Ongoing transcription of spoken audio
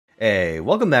Hey,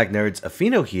 welcome back nerds,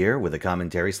 Afino here with a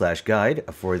commentary / guide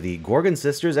for the Gorgon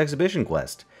Sisters exhibition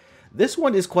quest. This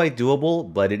one is quite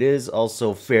doable, but it is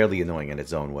also fairly annoying in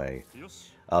its own way.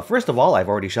 First of all, I've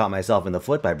already shot myself in the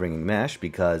foot by bringing Mash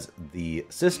because the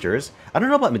sisters, I don't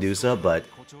know about Medusa, but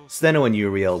Stheno and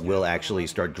Euryale will actually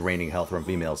start draining health from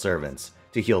female servants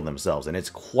to heal themselves, and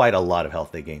it's quite a lot of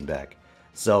health they gain back.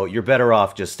 So you're better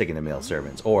off just sticking to male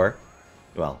servants, or,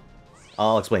 well,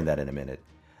 I'll explain that in a minute.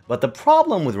 But the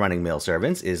problem with running male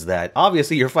servants is that,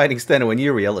 obviously, you're fighting Stheno and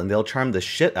Euryale, and they'll charm the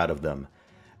shit out of them.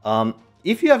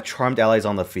 If you have charmed allies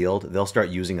on the field, they'll start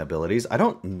using abilities. I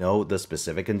don't know the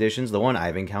specific conditions. The one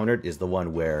I've encountered is the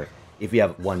one where, if you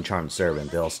have one charmed servant,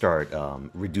 they'll start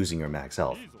reducing your max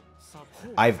health.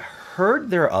 I've heard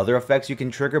there are other effects you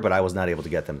can trigger, but I was not able to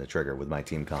get them to trigger with my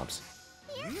team comps.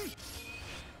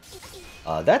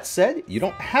 That said, you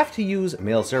don't have to use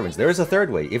male servants. There is a third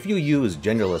way. If you use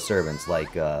genderless servants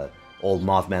like old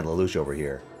Mothman Lelouch over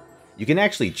here, you can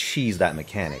actually cheese that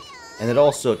mechanic, and it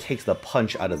also takes the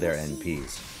punch out of their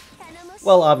NPs.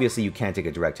 Well, obviously you can't take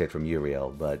a direct hit from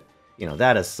Euryale, but, you know,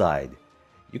 that aside,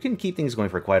 you can keep things going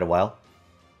for quite a while.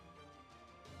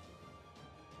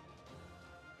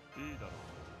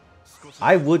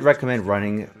 I would recommend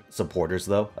running supporters,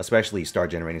 though, especially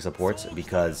star-generating supports,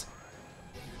 because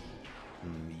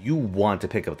you want to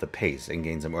pick up the pace and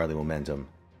gain some early momentum.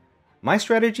 My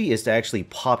strategy is to actually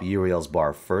pop Euryale's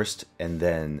bar first, and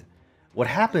then what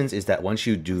happens is that once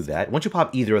you do that, once you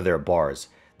pop either of their bars,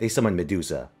 they summon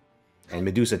Medusa. And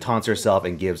Medusa taunts herself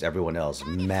and gives everyone else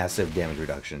massive damage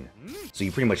reduction. So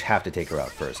you pretty much have to take her out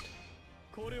first.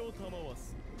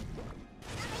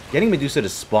 Getting Medusa to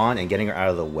spawn and getting her out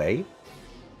of the way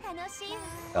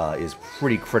is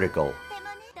pretty critical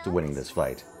to winning this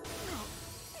fight.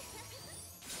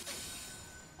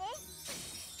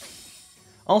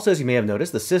 Also, as you may have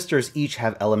noticed, the sisters each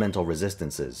have elemental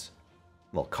resistances.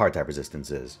 Well, card-type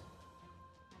resistances.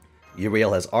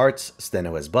 Euryale has Arts,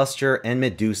 Stheno has Buster, and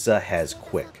Medusa has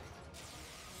Quick.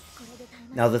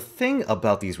 Now, the thing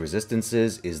about these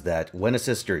resistances is that when a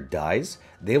sister dies,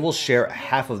 they will share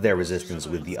half of their resistance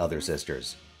with the other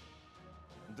sisters.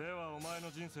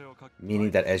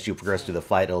 Meaning that as you progress through the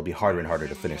fight, it'll be harder and harder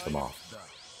to finish them off.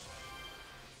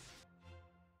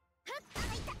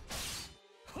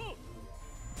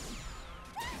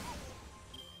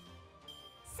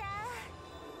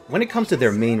 When it comes to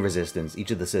their main resistance,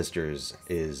 each of the sisters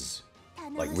is,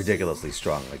 like, ridiculously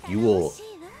strong. Like, you will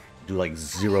do, like,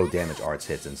 0 damage arts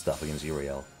hits and stuff against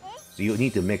Euryale. So you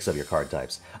need to mix up your card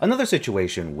types. Another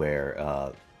situation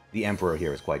where the Emperor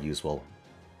here is quite useful.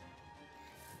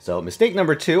 So, mistake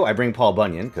number 2, I bring Paul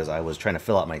Bunyan, because I was trying to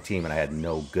fill out my team and I had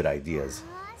no good ideas.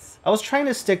 I was trying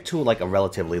to stick to, like, a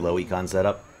relatively low econ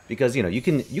setup, because, you know, you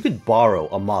could borrow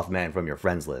a Mothman from your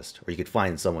friends list, or you could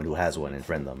find someone who has one and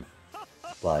friend them.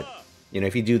 But, you know,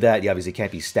 if you do that, you obviously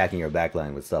can't be stacking your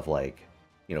backline with stuff like,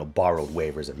 you know, borrowed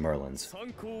waivers at Merlin's.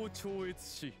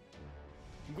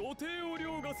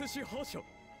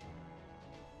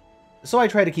 So I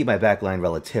try to keep my backline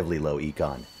relatively low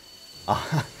econ.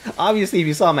 Obviously, if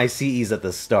you saw my CEs at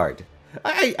the start,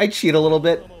 I cheat a little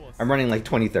bit. I'm running like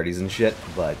 2030s and shit,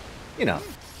 but, you know,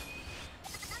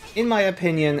 in my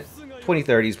opinion,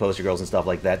 2030s, poster girls and stuff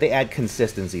like that, they add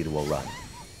consistency to a run.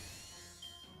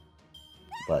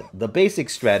 But the basic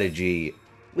strategy,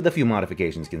 with a few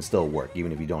modifications, can still work,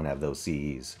 even if you don't have those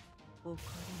CEs.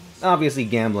 Obviously,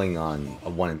 gambling on a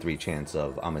 1 in 3 chance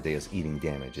of Amadeus eating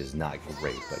damage is not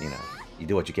great, but, you know, you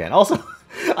do what you can. Also,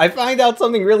 I find out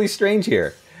something really strange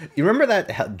here. You remember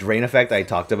that drain effect I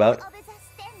talked about?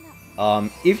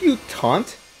 If you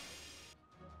taunt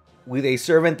with a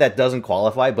servant that doesn't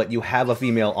qualify, but you have a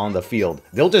female on the field,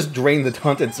 they'll just drain the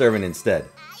taunted servant instead.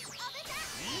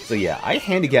 So yeah, I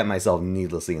handicapped myself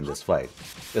needlessly in this fight.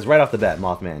 Because right off the bat,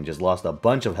 Mothman just lost a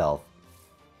bunch of health.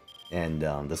 And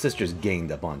the sisters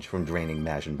gained a bunch from draining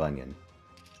Mash and Bunyan.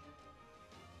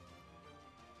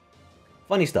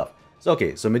 Funny stuff. So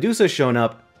okay, so Medusa's shown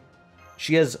up.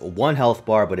 She has 1 health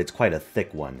bar, but it's quite a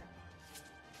thick one.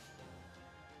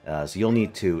 So you'll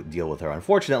need to deal with her.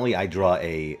 Unfortunately, I draw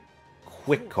a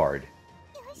Quick card,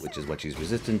 which is what she's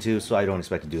resistant to, so I don't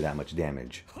expect to do that much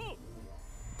damage.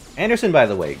 Anderson, by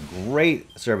the way, great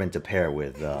servant to pair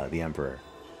with the Emperor.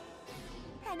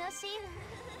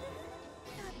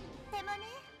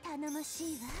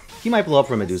 He might blow up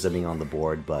from Medusa being on the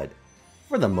board, but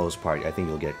for the most part, I think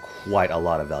you'll get quite a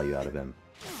lot of value out of him.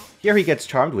 Here he gets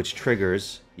charmed, which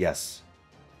triggers, yes,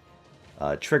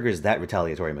 triggers that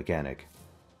retaliatory mechanic.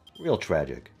 Real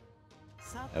tragic.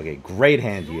 Okay, great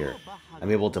hand here.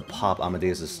 I'm able to pop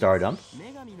Amadeus' Star Dump.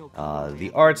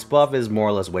 The arts buff is more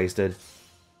or less wasted.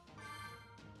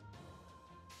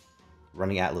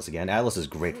 Running Atlas again. Atlas is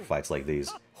great for fights like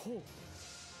these.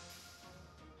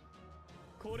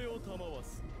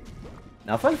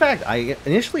 Now, fun fact, I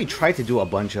initially tried to do a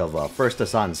bunch of First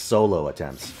Asan solo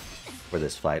attempts for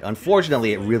this fight.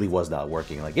 Unfortunately, it really was not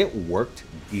working. Like, it worked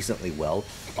decently well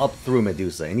up through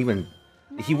Medusa, and even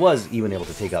he was even able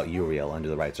to take out Euryale under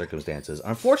the right circumstances.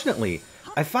 Unfortunately,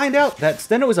 I find out that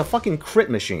Stheno is a fucking crit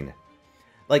machine.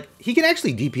 Like, he can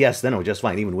actually DPS Stheno just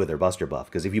fine, even with her Buster buff,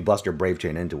 because if you bust her Brave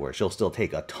Chain into her, she'll still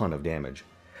take a ton of damage.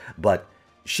 But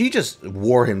she just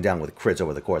wore him down with crits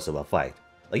over the course of a fight.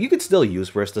 Like, you could still use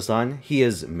First Asan. He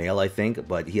is male, I think,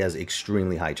 but he has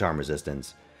extremely high charm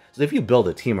resistance. So if you build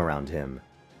a team around him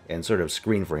and sort of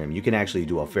screen for him, you can actually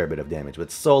do a fair bit of damage. But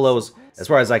solos, as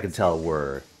far as I can tell,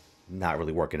 were not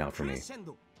really working out for me.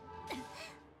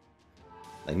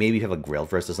 Like, maybe if you have a Grail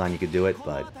First Asan, you could do it,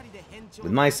 but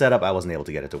with my setup, I wasn't able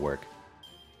to get it to work.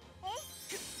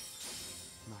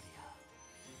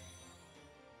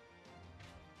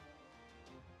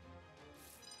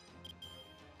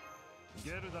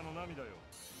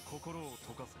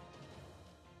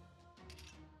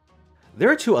 There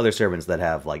are two other servants that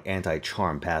have, like,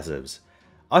 anti-charm passives.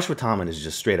 Ashwataman is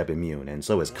just straight up immune, and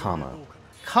so is Kama.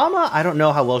 Kama, I don't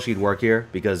know how well she'd work here,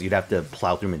 because you'd have to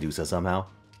plow through Medusa somehow.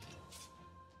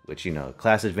 Which, you know,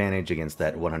 class advantage against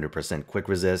that 100% quick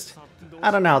resist.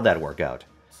 I don't know how that'd work out.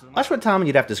 Ashwataman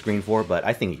you'd have to screen for, but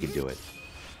I think he could do it.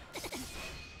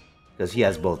 Because he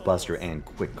has both Buster and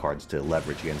Quick cards to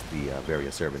leverage against the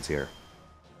various servants here.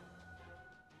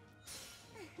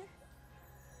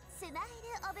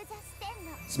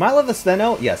 Smile of the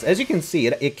Stheno, yes, as you can see,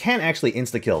 it can actually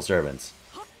insta-kill servants.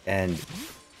 And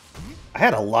I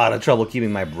had a lot of trouble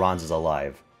keeping my bronzes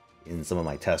alive in some of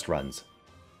my test runs.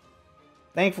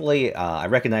 Thankfully, I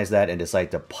recognized that and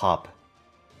decided to pop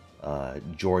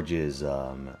George's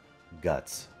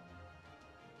guts.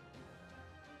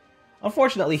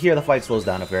 Unfortunately, here the fight slows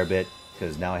down a fair bit,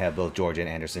 because now I have both George and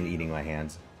Anderson eating my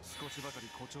hands.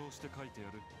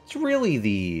 It's really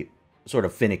the sort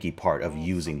of finicky part of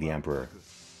using the Emperor,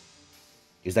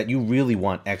 is that you really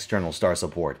want external star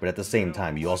support, but at the same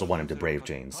time, you also want him to Brave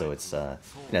Chain, so it's,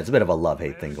 it's a bit of a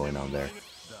love-hate thing going on there.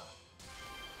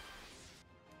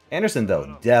 Anderson,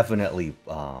 though, definitely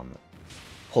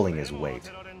pulling his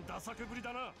weight.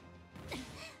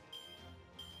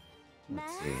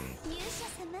 Let's see.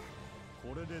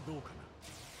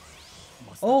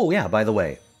 Oh, yeah, by the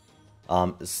way.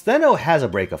 Stheno has a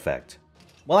break effect.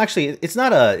 Well, actually, it's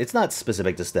not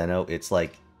specific to Stheno. It's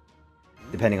like,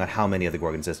 depending on how many of the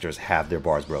Gorgon sisters have their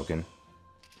bars broken.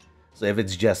 So if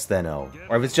it's just Stheno,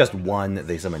 or if it's just one,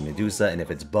 they summon Medusa, and if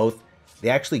it's both, they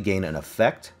actually gain an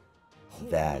effect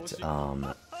that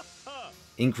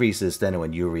increases Stheno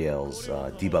and Euryale's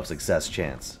debuff success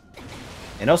chance.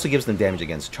 And also gives them damage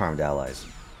against charmed allies.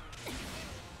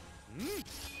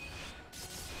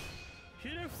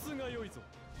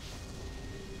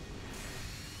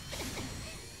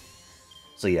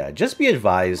 So yeah, just be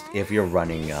advised if you're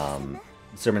running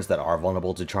servants that are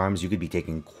vulnerable to charms, you could be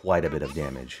taking quite a bit of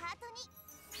damage.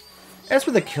 As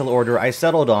for the kill order, I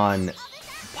settled on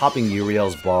popping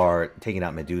Euryale's bar, taking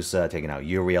out Medusa, taking out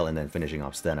Euryale, and then finishing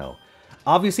off Stheno.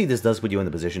 Obviously, this does put you in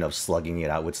the position of slugging it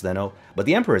out with Stheno, but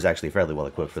the Emperor is actually fairly well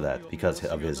equipped for that because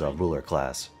of his ruler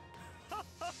class.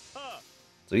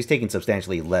 So he's taking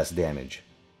substantially less damage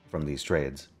from these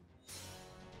trades.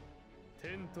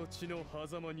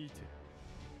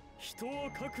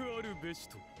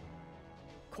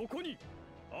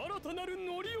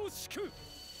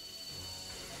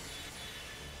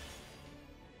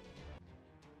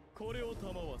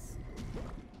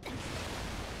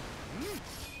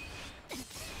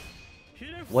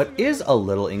 What is a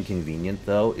little inconvenient,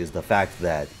 though, is the fact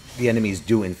that the enemies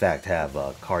do in fact have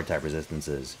card-type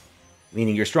resistances,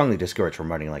 meaning you're strongly discouraged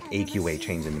from running like AQA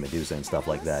chains into Medusa and stuff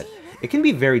like that. It can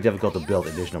be very difficult to build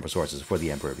additional resources for the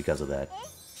Emperor because of that.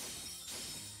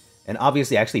 And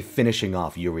obviously, actually finishing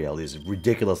off Euryale is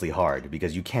ridiculously hard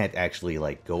because you can't actually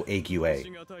like go AQA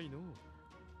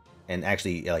and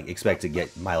actually like expect to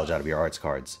get mileage out of your arts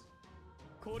cards.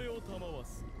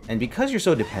 And because you're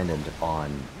so dependent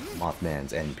on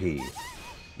Mothman's NP,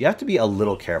 you have to be a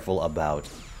little careful about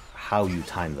how you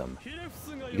time them.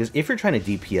 Because if you're trying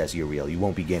to DPS Euryale, you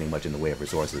won't be gaining much in the way of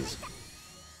resources.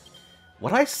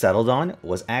 What I settled on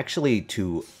was actually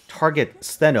to target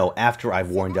Stheno after I've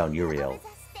worn down Euryale,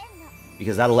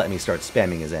 because that'll let me start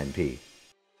spamming his NP.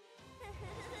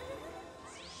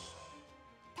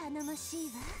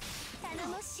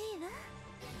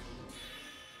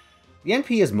 The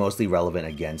NP is mostly relevant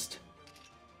against...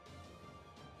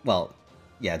 Well,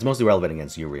 yeah, it's mostly relevant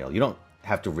against Euryale. You don't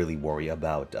have to really worry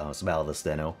about Smile of the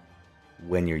Stheno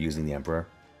when you're using the Emperor.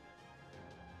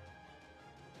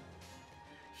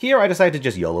 Here, I decided to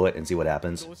just YOLO it and see what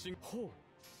happens.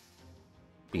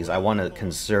 Because I want to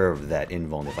conserve that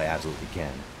invuln if I absolutely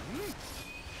can.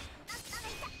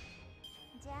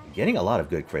 Getting a lot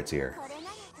of good crits here.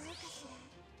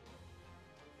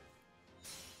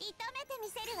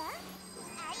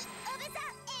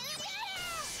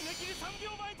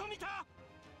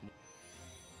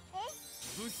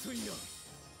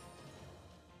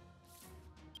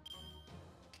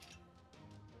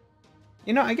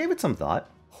 You know, I gave it some thought.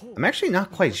 I'm actually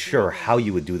not quite sure how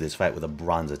you would do this fight with a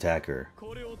bronze attacker.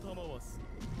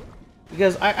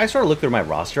 Because I sort of looked through my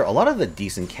roster, a lot of the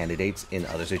decent candidates in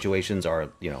other situations are,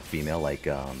 you know, female, like,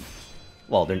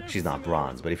 well, she's not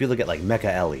bronze, but if you look at, like, Mecha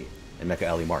Ellie and Mecha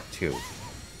Ellie Mark II.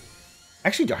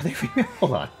 Actually, are they female?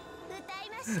 Hold on.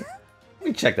 Let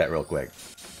me check that real quick.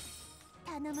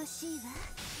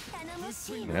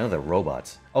 You know, they're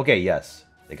robots. Okay, yes,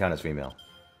 they count as female.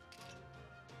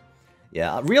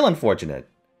 Yeah, real unfortunate.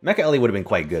 Mecha Ellie would have been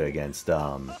quite good against,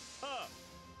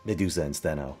 Medusa and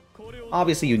Stheno.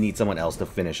 Obviously, you need someone else to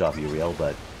finish off Euryale,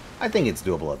 but I think it's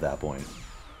doable at that point.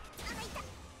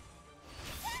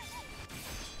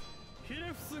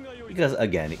 Because,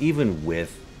 again, even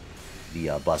with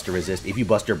the Buster Resist, if you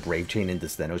bust her Brave Chain into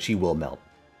Stheno, she will melt.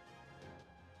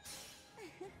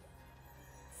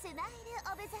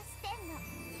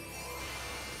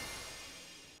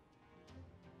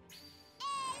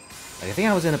 I think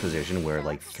I was in a position where,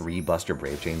 like, 3 Buster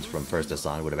Brave Chains from first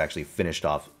Asan would have actually finished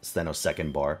off Stheno's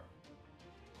second bar.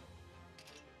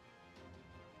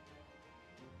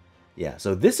 Yeah,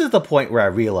 so this is the point where I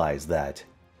realized that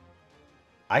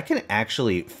I can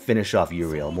actually finish off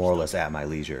Euryale more or less at my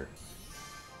leisure.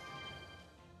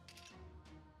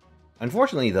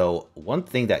 Unfortunately, though, one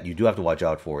thing that you do have to watch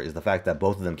out for is the fact that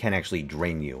both of them can actually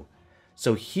drain you.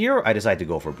 So here, I decided to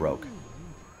go for broke.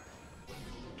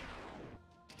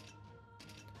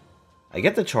 I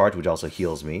get the charge, which also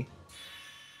heals me.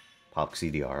 Pop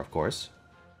CDR, of course.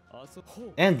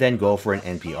 And then go for an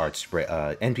NP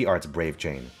Arts Brave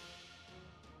Chain.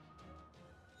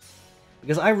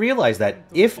 Because I realized that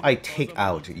if I take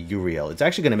out Euryale, it's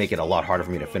actually going to make it a lot harder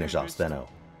for me to finish off Stheno.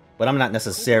 But I'm not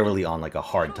necessarily on, like, a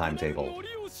hard timetable.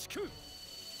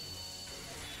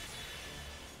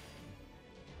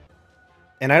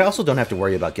 And I also don't have to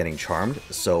worry about getting charmed,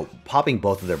 so popping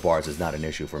both of their bars is not an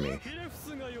issue for me.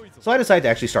 So I decided to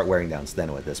actually start wearing down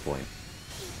Stheno at this point.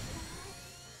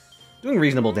 Doing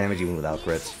reasonable damage even without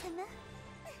crits.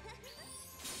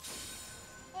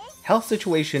 Health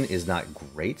situation is not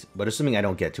great, but assuming I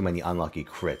don't get too many unlucky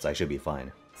crits, I should be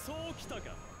fine.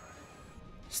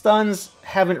 Stuns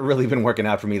haven't really been working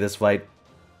out for me this fight.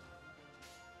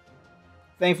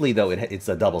 Thankfully, though, it's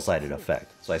a double-sided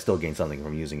effect, so I still gain something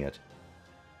from using it.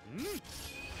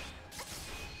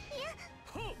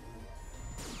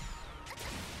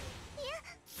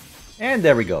 And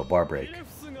there we go, bar break.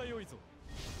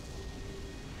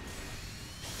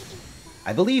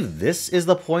 I believe this is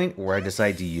the point where I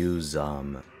decide to use, the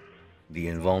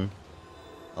invuln.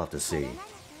 I'll have to see.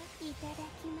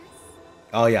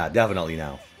 Oh yeah, definitely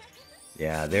now.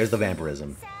 Yeah, there's the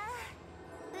vampirism.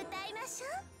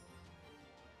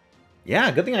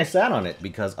 Yeah, good thing I sat on it,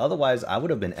 because otherwise I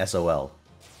would have been SOL.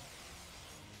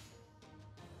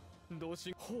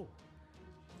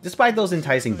 Despite those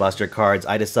enticing Buster cards,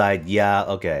 I decide, yeah,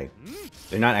 okay.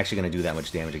 They're not actually going to do that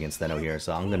much damage against Stheno here,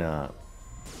 so I'm gonna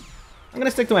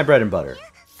stick to my bread and butter.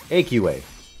 AQA.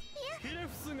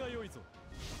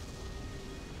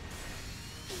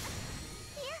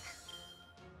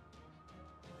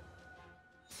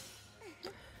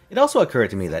 It also occurred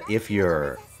to me that if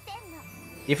you're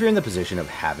in the position of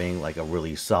having, like, a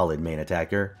really solid main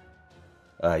attacker,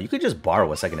 you could just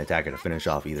borrow a second attacker to finish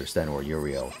off either Stheno or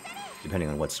Euryale, depending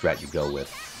on what strat you go with.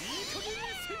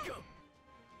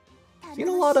 Seen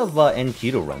a lot of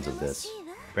Enkidu runs of this.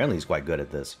 Apparently he's quite good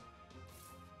at this.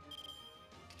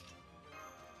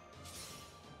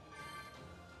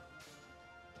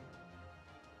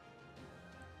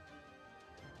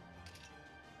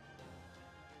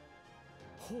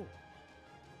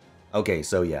 Okay,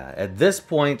 so yeah, at this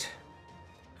point,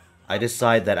 I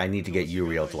decide that I need to get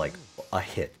Euryale to, like, a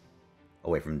hit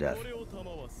away from death.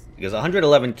 Because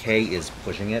 111k is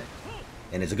pushing it,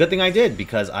 and it's a good thing I did,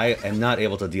 because I am not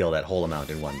able to deal that whole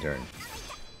amount in one turn.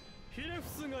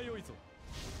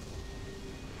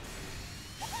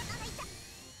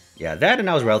 Yeah, that and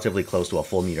I was relatively close to a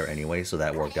full meter anyway, so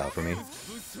that worked out for me.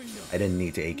 I didn't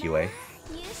need to AQA.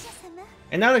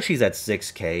 And now that she's at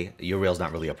 6k, Euryale's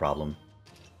not really a problem.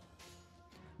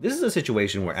 This is a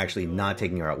situation where actually not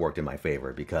taking her out worked in my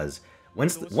favor, because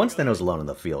once Stheno's alone in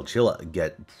the field, she'll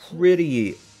get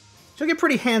pretty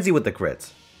handsy with the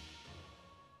crits.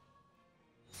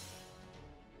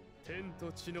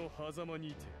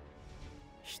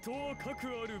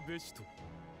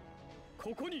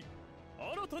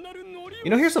 You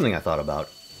know, here's something I thought about.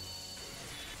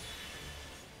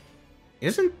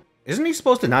 Isn't he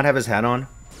supposed to not have his hat on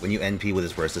when you NP with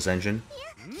his first ascension?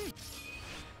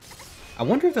 I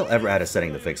wonder if they'll ever add a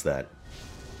setting to fix that.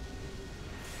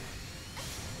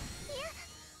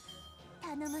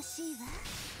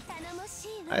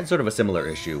 I had sort of a similar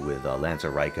issue with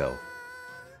Lancer Raiko.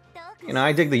 You know,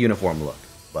 I dig the uniform look,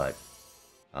 but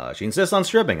she insists on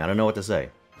stripping. I don't know what to say.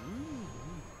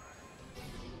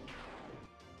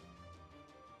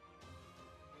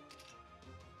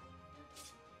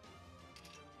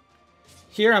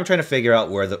 Here I'm trying to figure out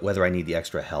whether I need the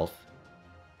extra health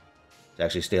to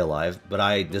actually stay alive, but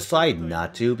I decide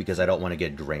not to because I don't want to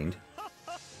get drained.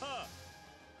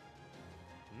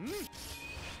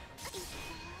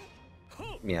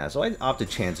 Yeah, so I opt to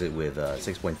chance it with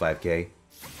 6.5k.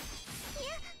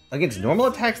 Against normal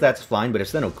attacks, that's fine, but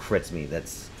if Stheno crits me,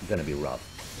 that's gonna be rough.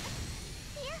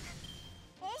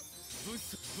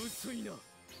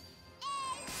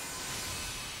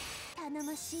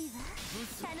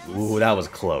 Ooh, that was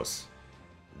close.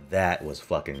 That was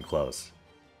fucking close.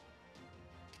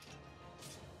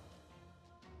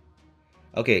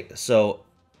 Okay, so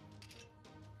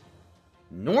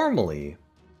normally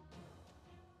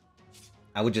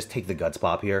I would just take the Guts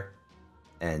Pop here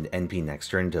and NP next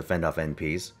turn to fend off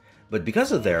NPs, but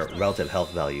because of their relative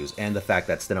health values and the fact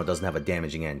that Stheno doesn't have a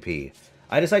damaging NP,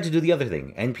 I decide to do the other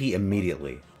thing, NP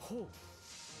immediately,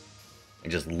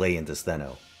 and just lay into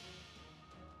Stheno.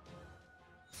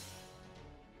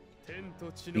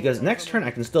 Because next turn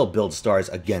I can still build stars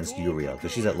against Euryale,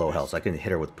 because she's at low health, so I can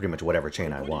hit her with pretty much whatever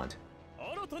chain I want.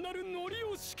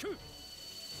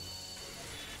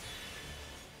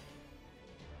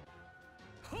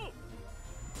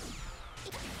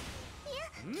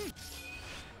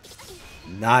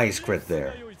 Nice crit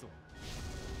there.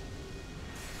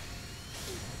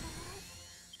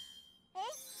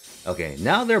 Okay,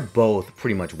 now they're both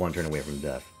pretty much one turn away from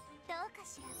death.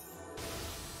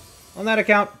 On that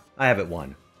account, I have it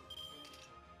won.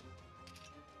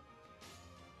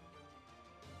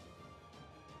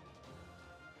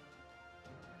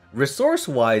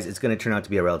 Resource-wise, it's going to turn out to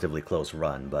be a relatively close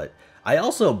run, but I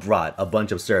also brought a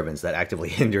bunch of servants that actively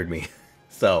hindered me.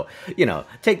 So, you know,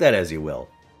 take that as you will.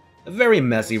 A very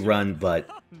messy run, but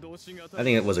I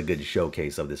think it was a good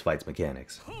showcase of this fight's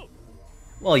mechanics.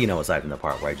 Well, you know, aside from the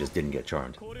part where I just didn't get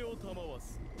charmed.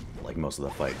 Like most of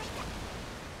the fight.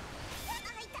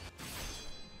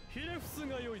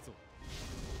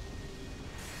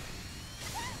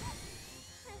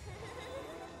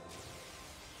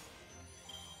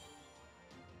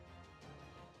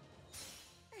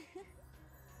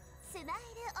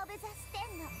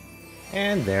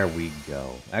 And there we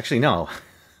go. Actually, no.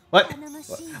 What?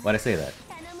 Why'd I say that?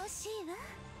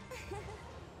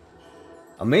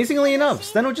 Amazingly enough,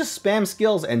 Stheno just spams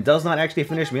skills and does not actually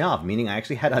finish me off, meaning I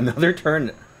actually had another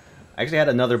turn. I actually had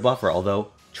another buffer,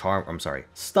 although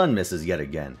stun misses yet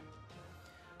again.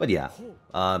 But yeah,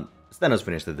 Stheno's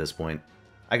finished at this point.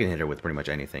 I can hit her with pretty much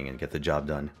anything and get the job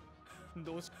done.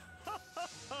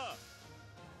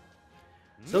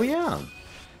 So yeah,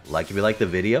 like if you liked the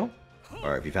video,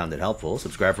 or if you found it helpful,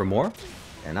 subscribe for more,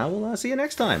 and I will see you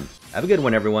next time. Have a good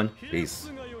one, everyone. Peace.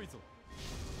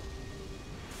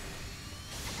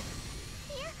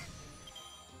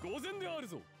 御前である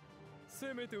ぞ。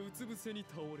せめてうつ伏せに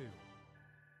倒れよ。